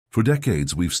For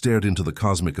decades, we've stared into the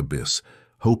cosmic abyss,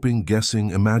 hoping,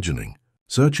 guessing, imagining,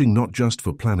 searching not just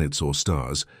for planets or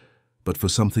stars, but for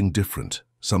something different,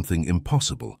 something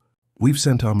impossible. We've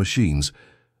sent our machines,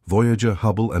 Voyager,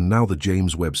 Hubble, and now the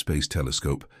James Webb Space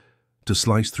Telescope, to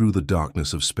slice through the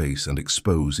darkness of space and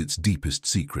expose its deepest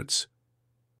secrets.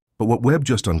 But what Webb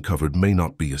just uncovered may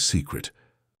not be a secret.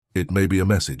 It may be a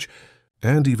message,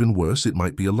 and even worse, it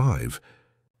might be alive.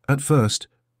 At first,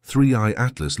 3I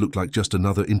Atlas looked like just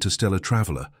another interstellar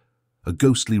traveler, a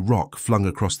ghostly rock flung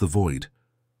across the void.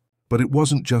 But it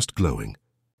wasn't just glowing.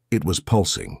 It was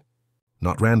pulsing.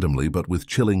 Not randomly, but with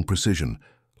chilling precision,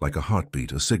 like a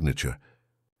heartbeat, a signature.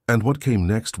 And what came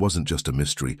next wasn't just a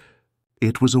mystery.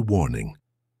 It was a warning.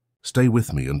 Stay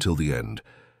with me until the end.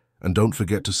 And don't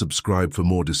forget to subscribe for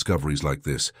more discoveries like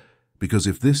this, because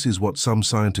if this is what some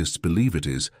scientists believe it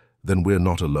is, then we're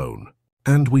not alone.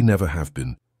 And we never have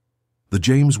been. The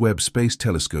James Webb Space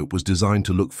Telescope was designed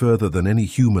to look further than any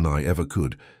human eye ever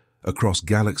could, across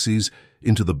galaxies,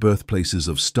 into the birthplaces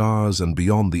of stars and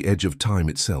beyond the edge of time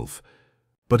itself.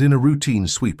 But in a routine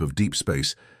sweep of deep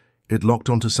space, it locked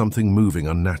onto something moving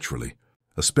unnaturally,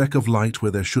 a speck of light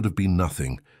where there should have been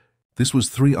nothing. This was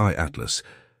 3I Atlas,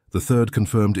 the third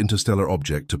confirmed interstellar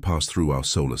object to pass through our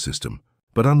solar system.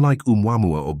 But unlike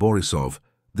Oumuamua or Borisov,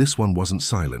 this one wasn't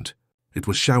silent. It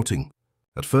was shouting.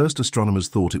 At first, astronomers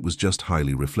thought it was just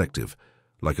highly reflective,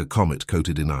 like a comet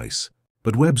coated in ice.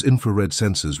 But Webb's infrared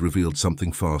sensors revealed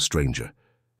something far stranger.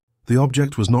 The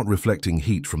object was not reflecting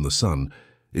heat from the sun,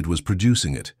 it was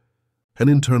producing it. An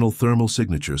internal thermal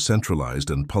signature, centralized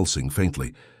and pulsing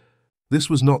faintly. This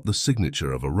was not the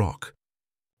signature of a rock.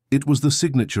 It was the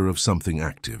signature of something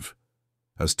active.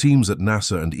 As teams at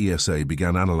NASA and ESA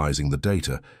began analyzing the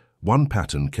data, one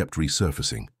pattern kept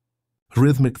resurfacing. A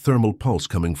rhythmic thermal pulse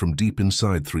coming from deep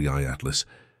inside 3I Atlas.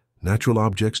 Natural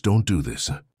objects don't do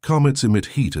this. Comets emit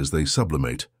heat as they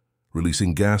sublimate,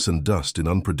 releasing gas and dust in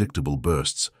unpredictable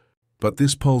bursts. But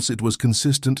this pulse, it was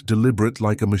consistent, deliberate,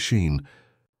 like a machine.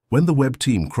 When the Webb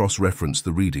team cross-referenced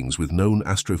the readings with known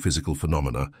astrophysical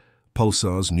phenomena,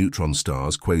 pulsars, neutron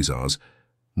stars, quasars,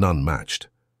 none matched.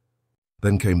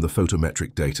 Then came the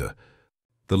photometric data.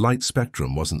 The light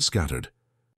spectrum wasn't scattered.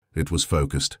 It was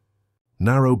focused.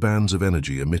 Narrow bands of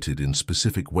energy emitted in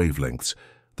specific wavelengths,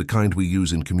 the kind we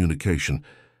use in communication,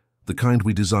 the kind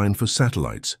we design for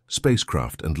satellites,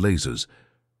 spacecraft, and lasers.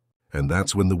 And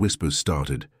that's when the whispers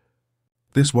started.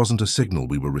 This wasn't a signal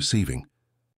we were receiving.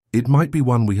 It might be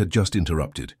one we had just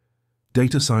interrupted.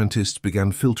 Data scientists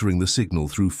began filtering the signal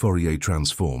through Fourier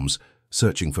transforms,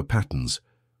 searching for patterns.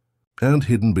 And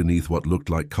hidden beneath what looked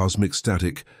like cosmic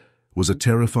static was a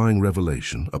terrifying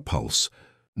revelation, a pulse.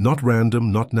 Not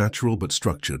random, not natural, but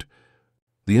structured.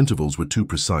 The intervals were too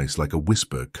precise, like a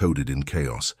whisper coded in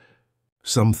chaos.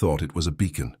 Some thought it was a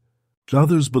beacon.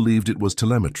 Others believed it was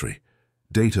telemetry,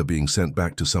 data being sent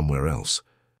back to somewhere else.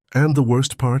 And the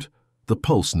worst part? The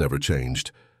pulse never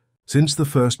changed. Since the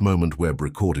first moment Webb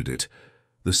recorded it,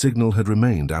 the signal had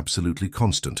remained absolutely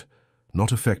constant,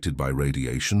 not affected by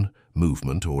radiation,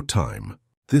 movement, or time.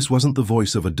 This wasn't the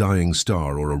voice of a dying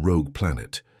star or a rogue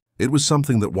planet. It was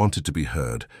something that wanted to be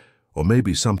heard, or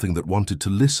maybe something that wanted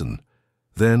to listen.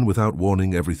 Then, without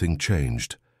warning, everything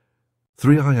changed.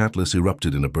 3I Atlas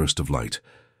erupted in a burst of light,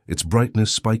 its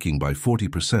brightness spiking by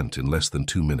 40% in less than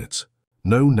 2 minutes.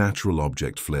 No natural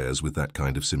object flares with that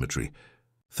kind of symmetry.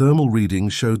 Thermal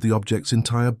readings showed the object's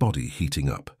entire body heating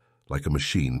up, like a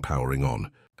machine powering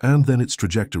on. And then its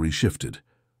trajectory shifted.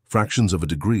 Fractions of a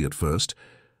degree at first,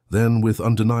 then with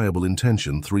undeniable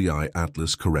intention 3I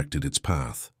Atlas corrected its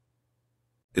path.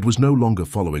 It was no longer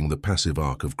following the passive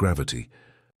arc of gravity.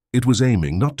 It was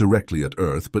aiming not directly at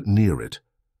Earth, but near it,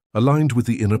 aligned with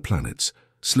the inner planets,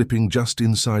 slipping just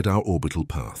inside our orbital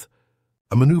path.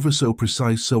 A maneuver so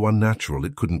precise, so unnatural,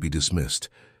 it couldn't be dismissed.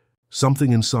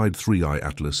 Something inside 3I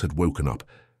Atlas had woken up,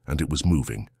 and it was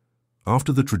moving.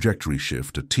 After the trajectory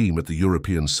shift, a team at the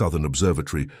European Southern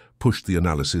Observatory pushed the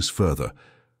analysis further.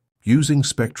 Using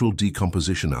spectral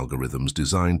decomposition algorithms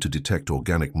designed to detect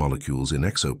organic molecules in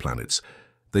exoplanets,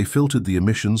 they filtered the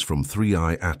emissions from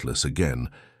 3I Atlas again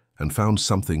and found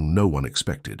something no one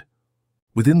expected.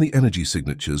 Within the energy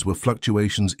signatures were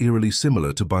fluctuations eerily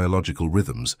similar to biological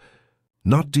rhythms.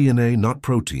 Not DNA, not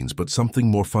proteins, but something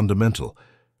more fundamental,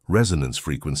 resonance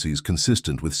frequencies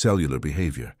consistent with cellular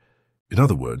behavior. In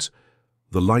other words,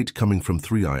 the light coming from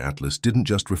 3I Atlas didn't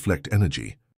just reflect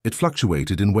energy. It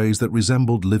fluctuated in ways that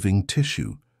resembled living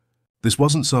tissue. This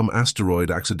wasn't some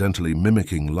asteroid accidentally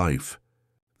mimicking life.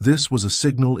 This was a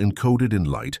signal encoded in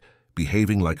light,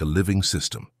 behaving like a living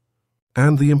system.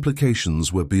 And the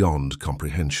implications were beyond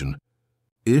comprehension.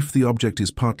 If the object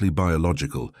is partly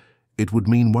biological, it would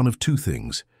mean one of two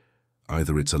things.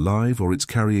 Either it's alive or it's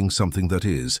carrying something that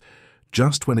is.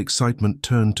 Just when excitement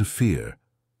turned to fear,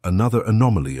 another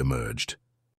anomaly emerged.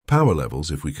 Power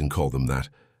levels, if we can call them that,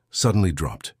 suddenly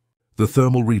dropped. The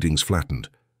thermal readings flattened.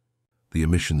 The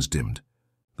emissions dimmed.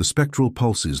 The spectral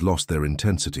pulses lost their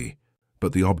intensity,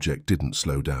 but the object didn't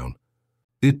slow down.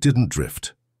 It didn't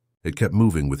drift. It kept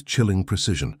moving with chilling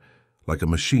precision, like a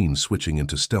machine switching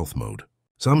into stealth mode.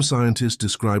 Some scientists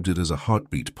described it as a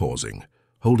heartbeat pausing,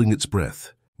 holding its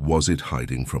breath. Was it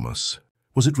hiding from us?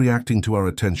 Was it reacting to our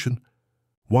attention?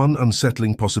 One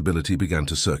unsettling possibility began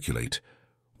to circulate.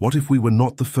 What if we were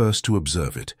not the first to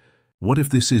observe it? What if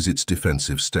this is its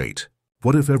defensive state?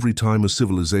 What if every time a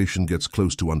civilization gets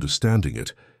close to understanding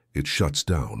it, it shuts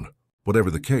down? Whatever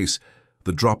the case,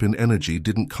 the drop in energy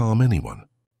didn't calm anyone.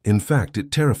 In fact,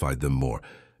 it terrified them more,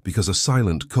 because a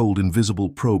silent, cold, invisible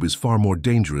probe is far more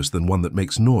dangerous than one that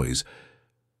makes noise.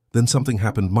 Then something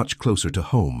happened much closer to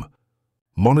home.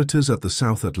 Monitors at the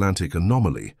South Atlantic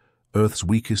Anomaly, Earth's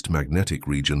weakest magnetic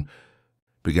region,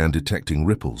 began detecting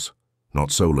ripples,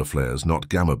 not solar flares, not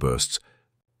gamma bursts,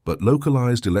 but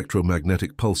localized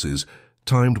electromagnetic pulses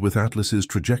timed with Atlas's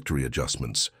trajectory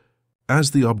adjustments.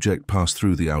 As the object passed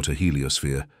through the outer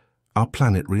heliosphere, our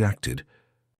planet reacted.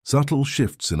 Subtle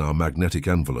shifts in our magnetic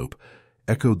envelope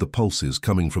echoed the pulses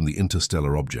coming from the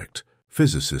interstellar object.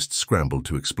 Physicists scrambled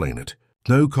to explain it.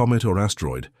 No comet or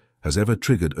asteroid has ever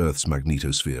triggered Earth's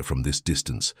magnetosphere from this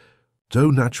distance.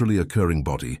 No naturally occurring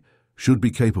body should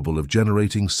be capable of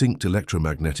generating synced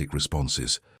electromagnetic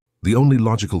responses. The only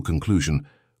logical conclusion: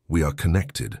 we are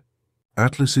connected.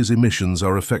 Atlas's emissions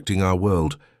are affecting our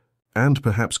world and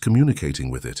perhaps communicating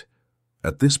with it.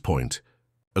 At this point,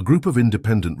 a group of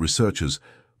independent researchers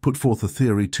put forth a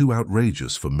theory too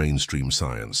outrageous for mainstream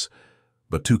science,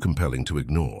 but too compelling to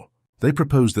ignore. They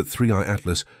proposed that 3I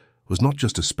Atlas was not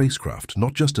just a spacecraft,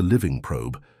 not just a living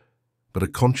probe, but a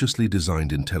consciously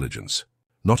designed intelligence.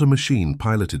 Not a machine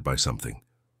piloted by something,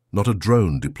 not a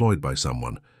drone deployed by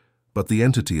someone, but the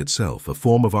entity itself, a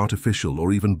form of artificial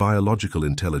or even biological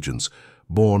intelligence,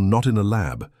 born not in a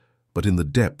lab, but in the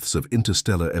depths of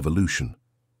interstellar evolution.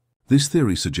 This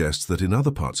theory suggests that in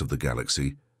other parts of the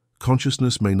galaxy,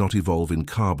 consciousness may not evolve in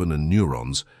carbon and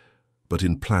neurons, but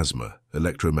in plasma,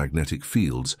 electromagnetic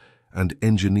fields, and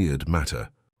engineered matter.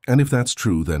 And if that's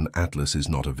true, then Atlas is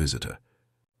not a visitor.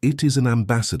 It is an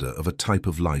ambassador of a type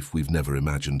of life we've never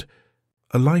imagined,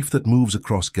 a life that moves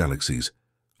across galaxies,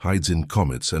 hides in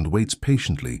comets, and waits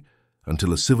patiently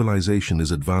until a civilization is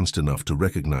advanced enough to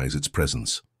recognize its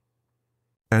presence.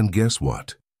 And guess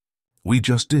what? We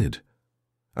just did.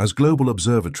 As global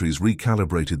observatories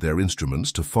recalibrated their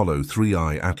instruments to follow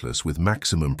 3I Atlas with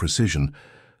maximum precision,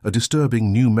 a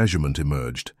disturbing new measurement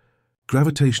emerged.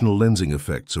 Gravitational lensing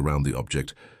effects around the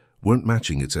object weren't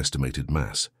matching its estimated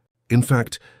mass. In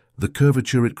fact, the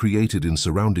curvature it created in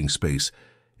surrounding space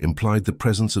implied the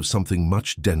presence of something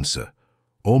much denser,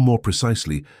 or more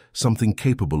precisely, something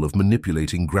capable of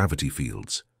manipulating gravity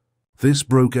fields. This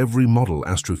broke every model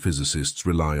astrophysicists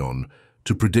rely on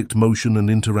to predict motion and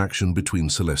interaction between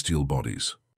celestial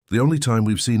bodies. The only time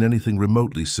we've seen anything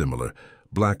remotely similar,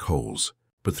 black holes.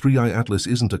 But 3I Atlas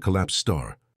isn't a collapsed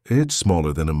star. It's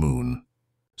smaller than a moon.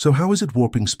 So how is it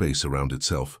warping space around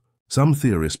itself? Some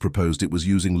theorists proposed it was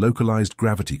using localized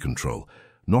gravity control,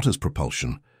 not as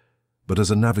propulsion, but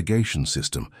as a navigation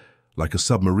system, like a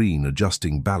submarine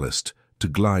adjusting ballast to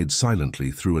glide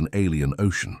silently through an alien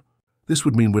ocean. This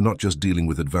would mean we're not just dealing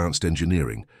with advanced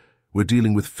engineering, we're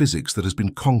dealing with physics that has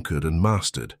been conquered and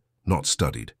mastered, not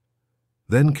studied.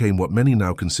 Then came what many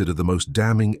now consider the most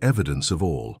damning evidence of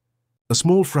all. A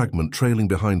small fragment trailing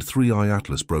behind 3I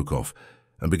Atlas broke off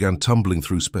and began tumbling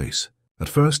through space. At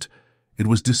first, it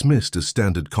was dismissed as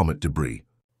standard comet debris,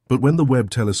 but when the Webb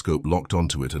telescope locked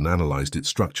onto it and analyzed its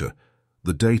structure,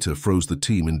 the data froze the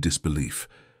team in disbelief.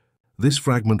 This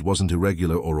fragment wasn't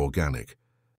irregular or organic.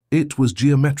 It was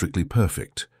geometrically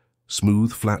perfect.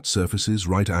 Smooth, flat surfaces,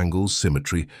 right angles,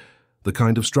 symmetry, the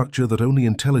kind of structure that only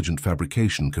intelligent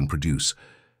fabrication can produce.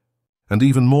 And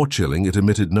even more chilling, it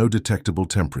emitted no detectable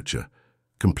temperature,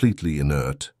 completely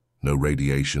inert, no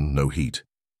radiation, no heat.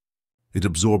 It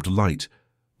absorbed light,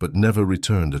 but never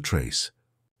returned a trace.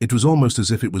 It was almost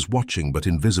as if it was watching but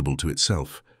invisible to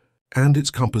itself. And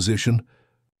its composition?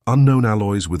 Unknown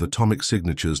alloys with atomic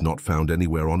signatures not found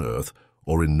anywhere on Earth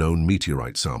or in known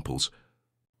meteorite samples.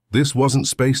 This wasn't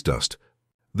space dust.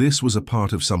 This was a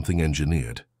part of something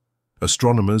engineered.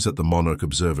 Astronomers at the Monarch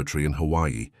Observatory in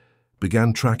Hawaii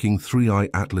began tracking 3I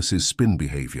Atlas's spin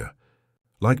behavior.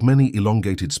 Like many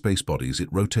elongated space bodies, it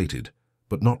rotated,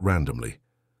 but not randomly.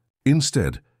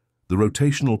 Instead, the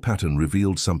rotational pattern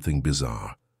revealed something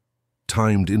bizarre.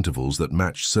 timed intervals that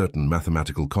matched certain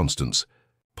mathematical constants,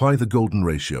 pi the golden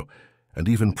ratio, and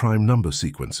even prime number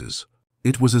sequences.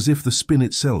 It was as if the spin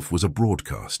itself was a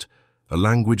broadcast, a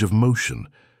language of motion,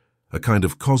 a kind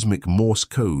of cosmic Morse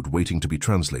code waiting to be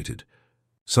translated.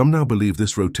 Some now believe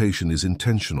this rotation is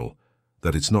intentional,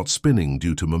 that it's not spinning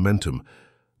due to momentum,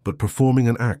 but performing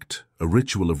an act, a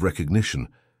ritual of recognition,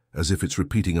 as if it's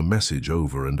repeating a message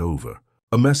over and over.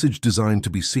 A message designed to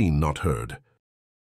be seen, not heard.